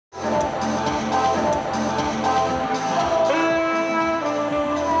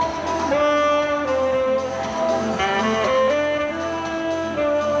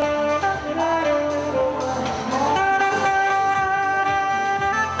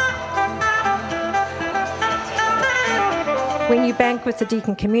When you bank with the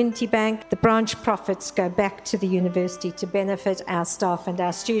Deakin Community Bank, the branch profits go back to the university to benefit our staff and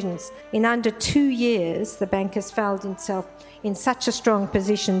our students. In under 2 years, the bank has found itself in such a strong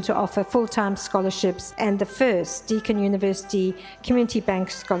position to offer full-time scholarships, and the first Deakin University Community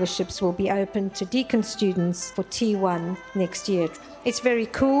Bank scholarships will be open to Deakin students for T1 next year. It's very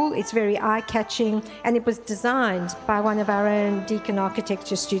cool, it's very eye-catching, and it was designed by one of our own Deakin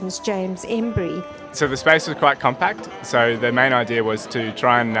architecture students, James Embry. So the space was quite compact, so the main idea was to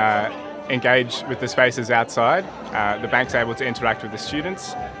try and engage with the spaces outside. The bank's able to interact with the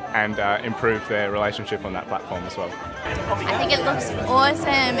students and improve their relationship on that platform as well. I think it looks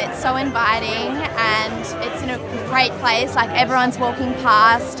awesome, it's so inviting and it's in a great place, like everyone's walking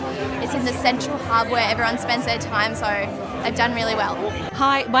past, it's in the central hub where everyone spends their time, so they've done really well.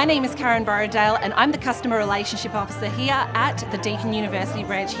 Hi, my name is Karen Borrowdale and I'm the Customer Relationship Officer here at the Deakin University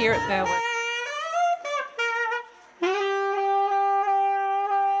branch here at Burwood.